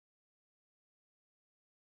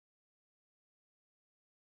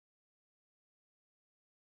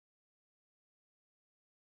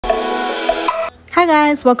Hi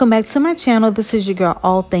guys, welcome back to my channel. This is your girl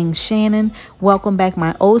All Things Shannon. Welcome back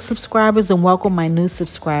my old subscribers and welcome my new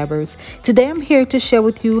subscribers. Today I'm here to share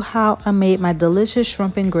with you how I made my delicious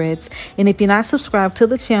shrimp and grits. And if you're not subscribed to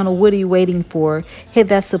the channel, what are you waiting for? Hit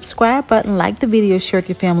that subscribe button, like the video, share with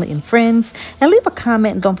your family and friends, and leave a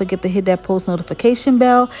comment. And don't forget to hit that post notification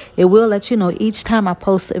bell. It will let you know each time I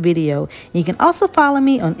post a video. You can also follow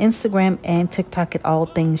me on Instagram and TikTok at All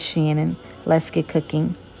Things Shannon. Let's get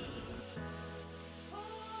cooking.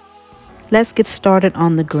 Let's get started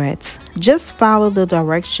on the grits. Just follow the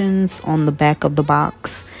directions on the back of the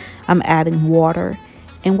box. I'm adding water.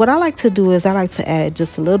 And what I like to do is I like to add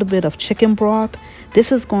just a little bit of chicken broth.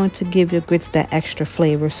 This is going to give your grits that extra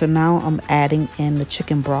flavor. So now I'm adding in the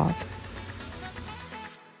chicken broth.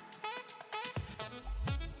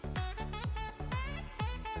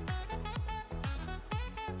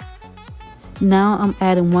 Now I'm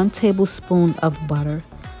adding 1 tablespoon of butter.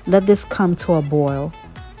 Let this come to a boil.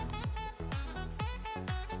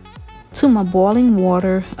 To my boiling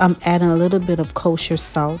water, I'm adding a little bit of kosher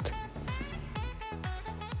salt.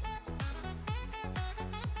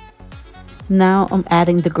 Now I'm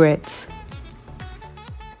adding the grits.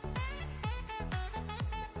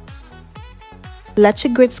 Let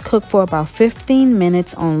your grits cook for about 15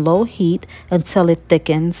 minutes on low heat until it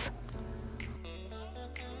thickens.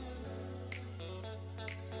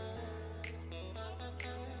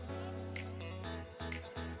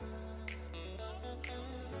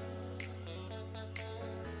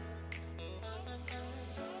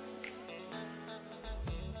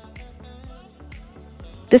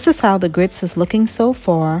 This is how the grits is looking so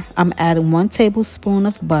far. I'm adding 1 tablespoon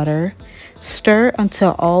of butter. Stir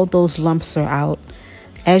until all those lumps are out.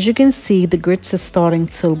 As you can see, the grits is starting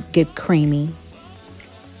to get creamy.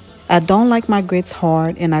 I don't like my grits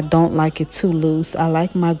hard and I don't like it too loose. I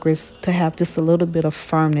like my grits to have just a little bit of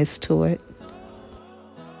firmness to it.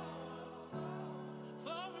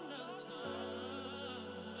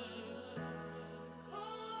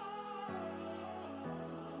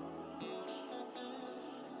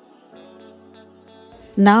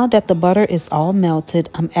 Now that the butter is all melted,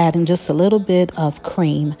 I'm adding just a little bit of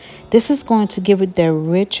cream. This is going to give it that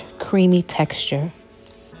rich, creamy texture.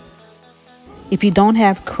 If you don't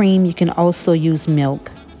have cream, you can also use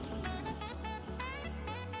milk.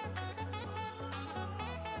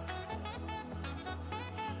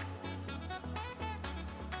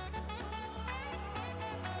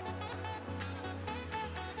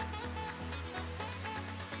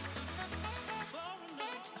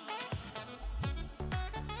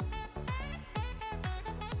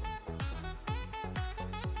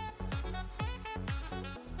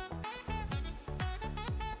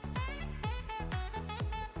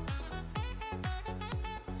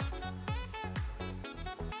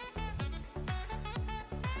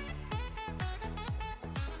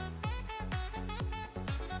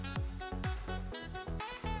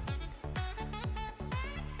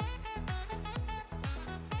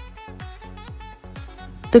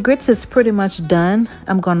 The grits is pretty much done.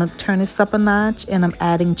 I'm going to turn this up a notch and I'm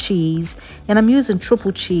adding cheese. And I'm using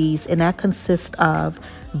triple cheese, and that consists of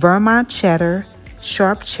Vermont cheddar,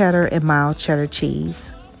 sharp cheddar, and mild cheddar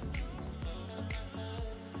cheese.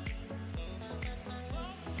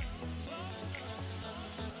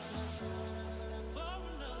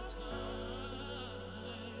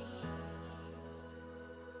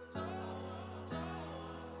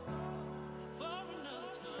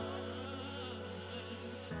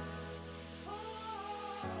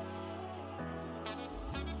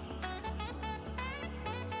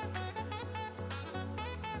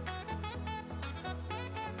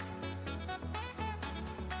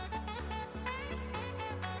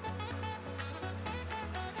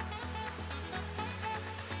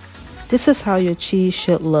 This is how your cheese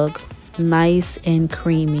should look, nice and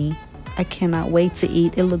creamy. I cannot wait to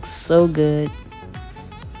eat. It looks so good.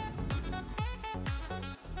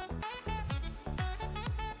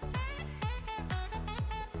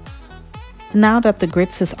 Now that the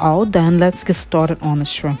grits is all done, let's get started on the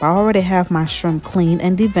shrimp. I already have my shrimp cleaned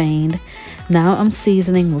and deveined. Now I'm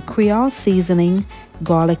seasoning with Creole Seasoning,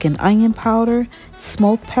 garlic and onion powder,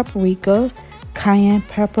 smoked paprika, cayenne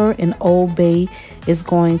pepper, and Old Bay is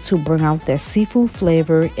going to bring out that seafood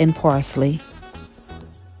flavor, and parsley.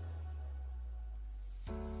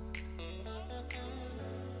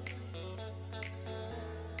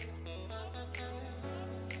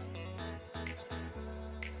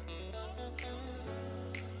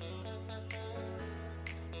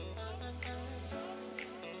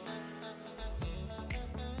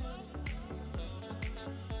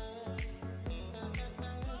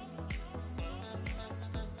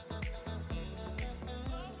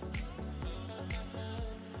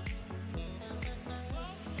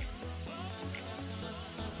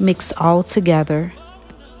 Mix all together.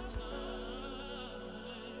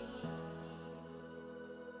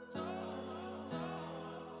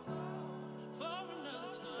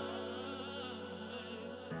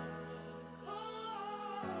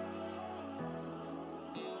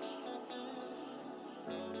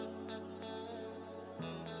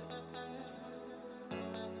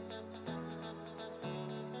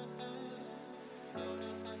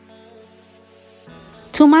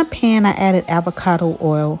 To my pan, I added avocado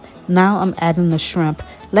oil. Now I'm adding the shrimp.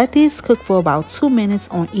 Let these cook for about 2 minutes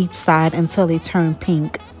on each side until they turn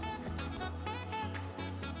pink.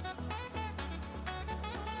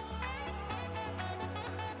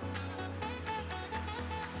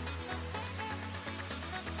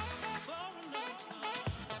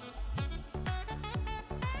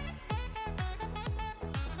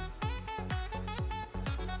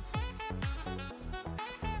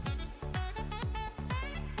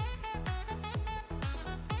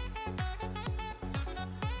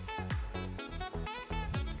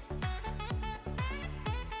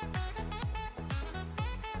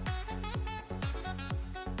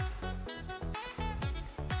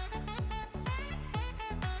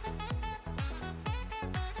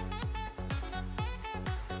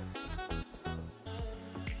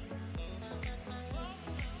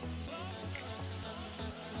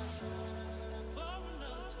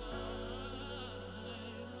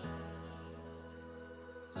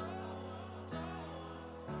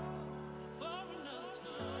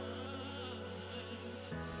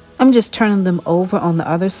 I'm just turning them over on the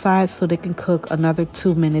other side so they can cook another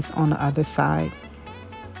 2 minutes on the other side.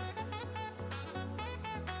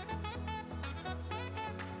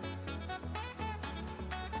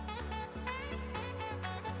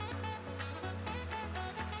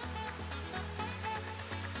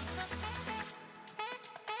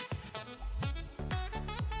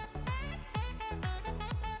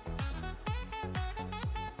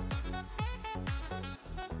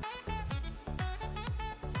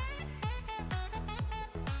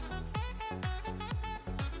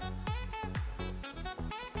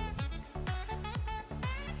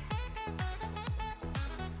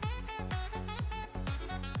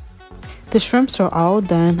 The shrimps are all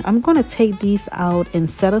done. I'm going to take these out and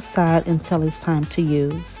set aside until it's time to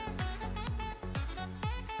use.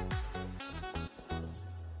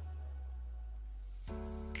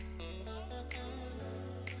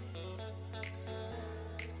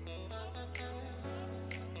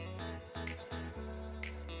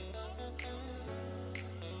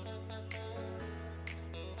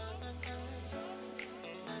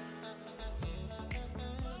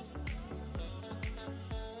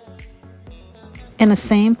 In the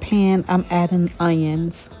same pan, I'm adding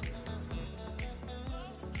onions.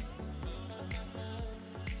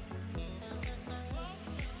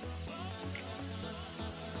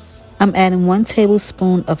 I'm adding 1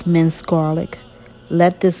 tablespoon of minced garlic.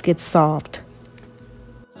 Let this get soft.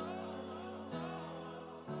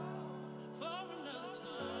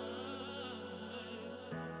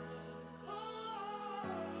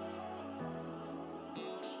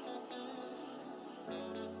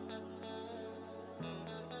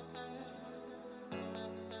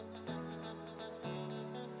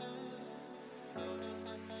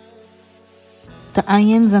 The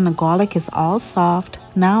onions and the garlic is all soft.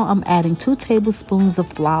 Now I'm adding 2 tablespoons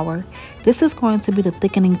of flour. This is going to be the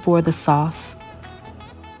thickening for the sauce.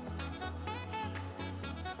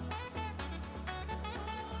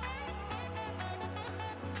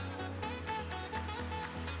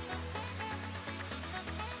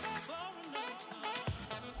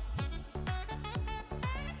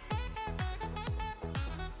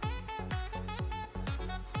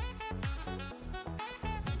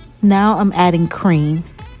 Now I'm adding cream.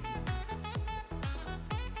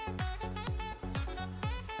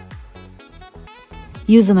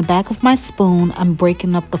 Using the back of my spoon, I'm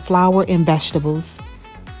breaking up the flour and vegetables.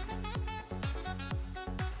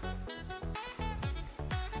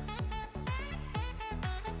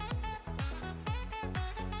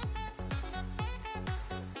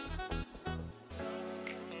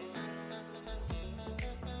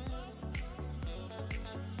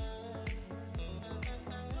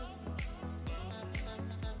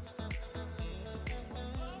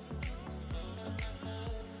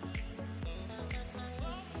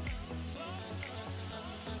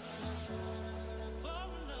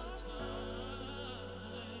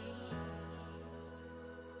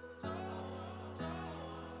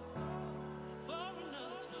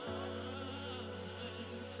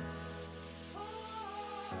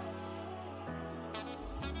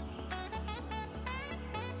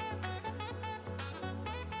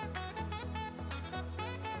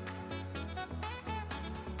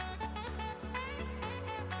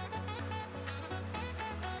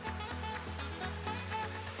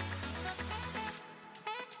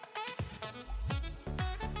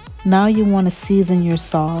 Now you want to season your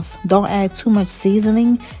sauce. Don't add too much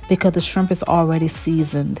seasoning because the shrimp is already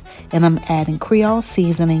seasoned. And I'm adding Creole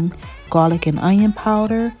seasoning, garlic and onion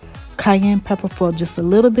powder, cayenne pepper for just a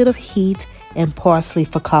little bit of heat, and parsley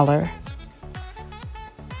for color.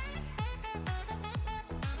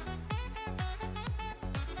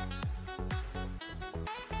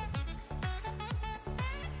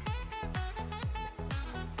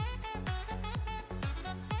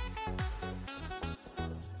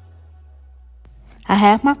 I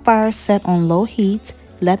have my fire set on low heat.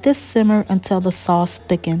 Let this simmer until the sauce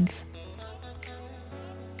thickens.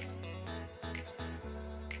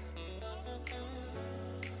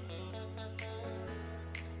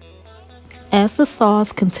 As the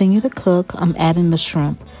sauce continues to cook, I'm adding the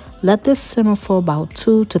shrimp. Let this simmer for about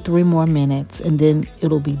 2 to 3 more minutes and then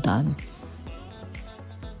it'll be done.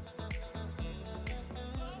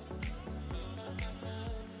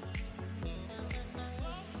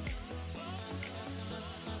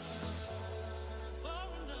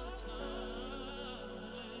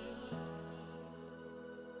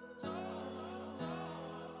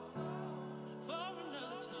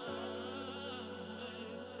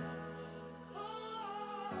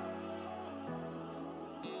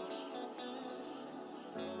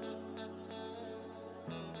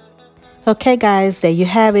 Okay guys, there you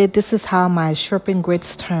have it. This is how my shrimp and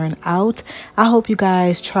grits turn out. I hope you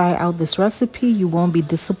guys try out this recipe. You won't be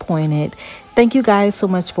disappointed. Thank you guys so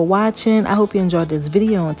much for watching. I hope you enjoyed this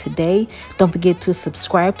video on today. Don't forget to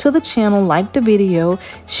subscribe to the channel, like the video,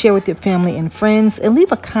 share with your family and friends, and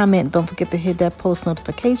leave a comment. Don't forget to hit that post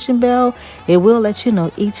notification bell. It will let you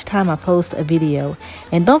know each time I post a video.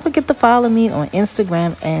 And don't forget to follow me on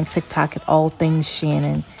Instagram and TikTok at All Things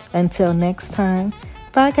Shannon. Until next time.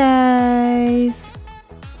 Bye, guys.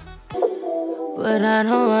 But I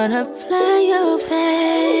don't wanna play your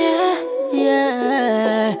fair,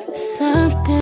 yeah. Something